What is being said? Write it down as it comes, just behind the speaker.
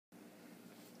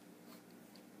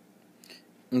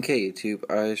Okay, YouTube,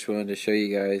 I just wanted to show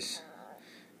you guys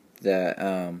that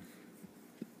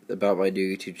about my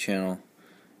new YouTube channel.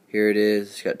 Here it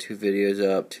is. It's got 2 videos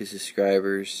up, 2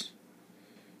 subscribers.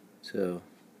 So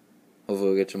hopefully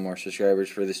we'll get some more subscribers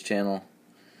for this channel.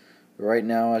 But right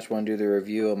now I just want to do the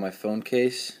review of my phone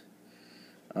case.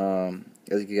 As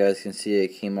you guys can see, it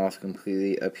came off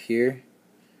completely up here.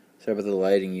 Sorry about the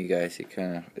lighting, you guys. It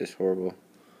kind of is horrible.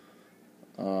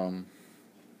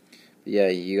 Yeah,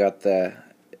 you got that.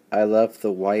 I left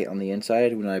the white on the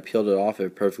inside. When I peeled it off,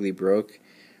 it perfectly broke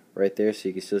right there, so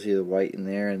you can still see the white in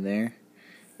there and there.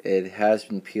 It has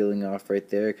been peeling off right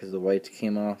there because the whites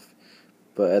came off,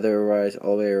 but otherwise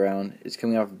all the way around it's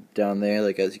coming off down there,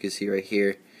 like as you can see right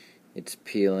here, it's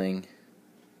peeling.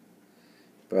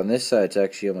 But on this side it's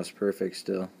actually almost perfect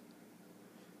still.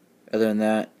 Other than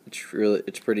that,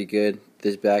 it's pretty good.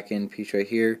 This back end piece right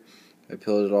here, I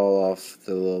peeled it all off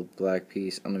the little black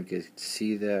piece. I don't know if you guys can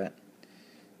see that.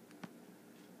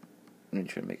 Let me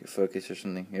try to make it focus or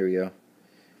something. Here we go.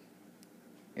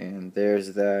 And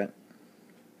there's that.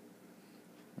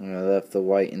 And I left the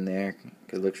white in there.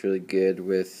 It looks really good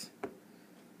with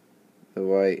the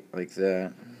white like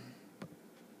that.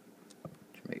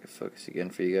 Try to make it focus again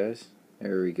for you guys.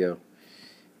 There we go.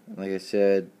 And like I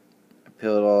said, I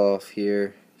peeled it all off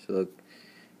here, so it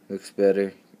looks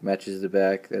better. Matches the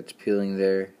back. That's peeling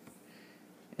there.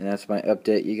 And that's my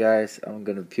update, you guys. I'm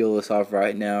gonna peel this off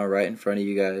right now, right in front of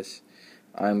you guys.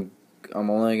 I'm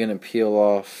only gonna peel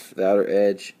off the outer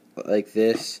edge like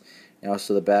this, and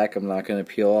also the back I'm not gonna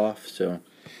peel off. So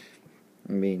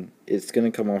I mean, it's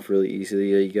gonna come off really easily,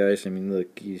 you guys. I mean,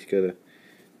 look, you just gotta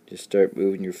start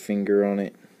moving your finger on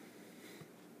it.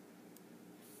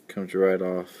 Comes right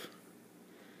off.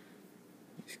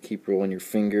 Just keep rolling your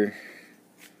finger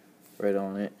right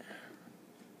on it.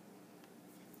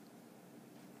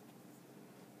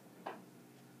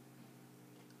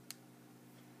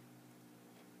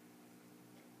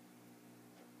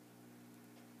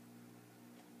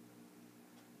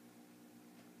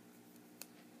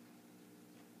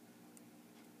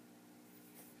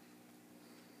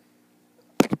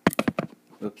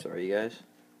 Oops, sorry, you guys.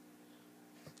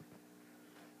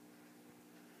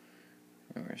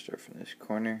 And we're going to start from this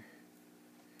corner.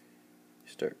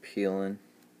 Start peeling.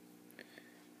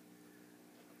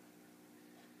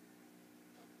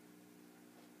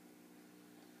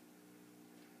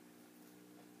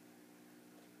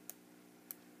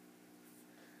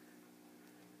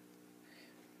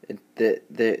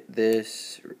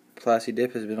 This Plasti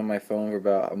Dip has been on my phone for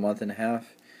about a month and a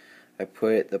half. I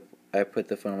put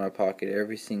the phone in my pocket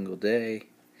every single day,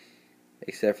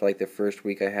 except for like the first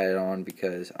week I had it on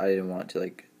because I didn't want to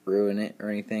like ruin it or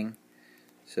anything.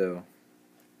 So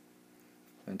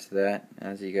that's that.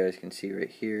 As you guys can see right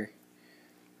here,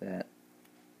 that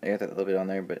I got that little bit on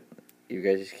there, but you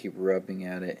guys just keep rubbing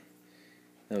at it,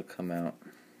 it'll come out.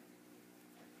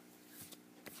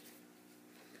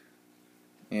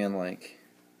 And like,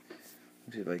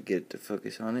 let's see if I get it to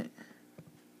focus on it.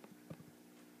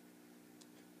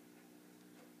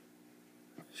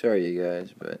 Sorry you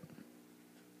guys, but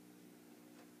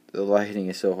the lighting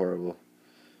is so horrible.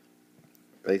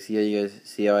 Like, see how you guys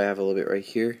see how I have a little bit right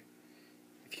here?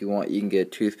 If you want, you can get a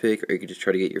toothpick, or you can just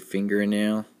try to get your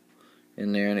fingernail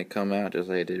in there and it come out just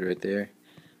like I did right there.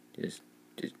 Just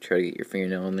try to get your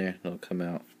fingernail in there and it'll come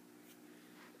out.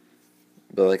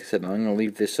 But like I said, I'm gonna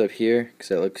leave this up here because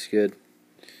that looks good,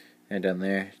 and down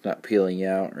there it's not peeling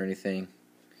out or anything.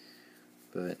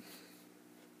 But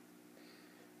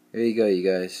there you go, you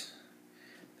guys.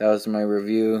 That was my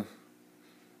review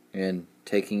and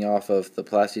taking off of the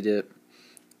Plasti Dip.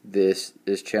 This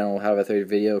channel will have a third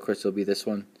video. Of course, it'll be this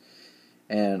one.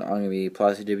 And I'm going to be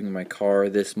Plasti Dipping my car later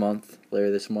this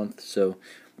month. So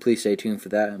please stay tuned for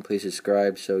that, and please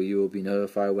subscribe so you will be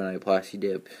notified when I Plasti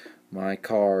Dip my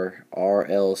car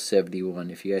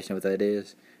RL71. If you guys know what that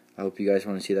is, I hope you guys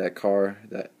want to see that car,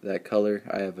 that color.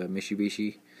 I have a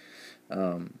Mitsubishi.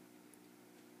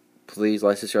 Please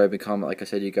like, subscribe, and comment. Like I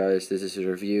said, you guys, this is a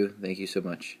review. Thank you so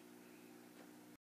much.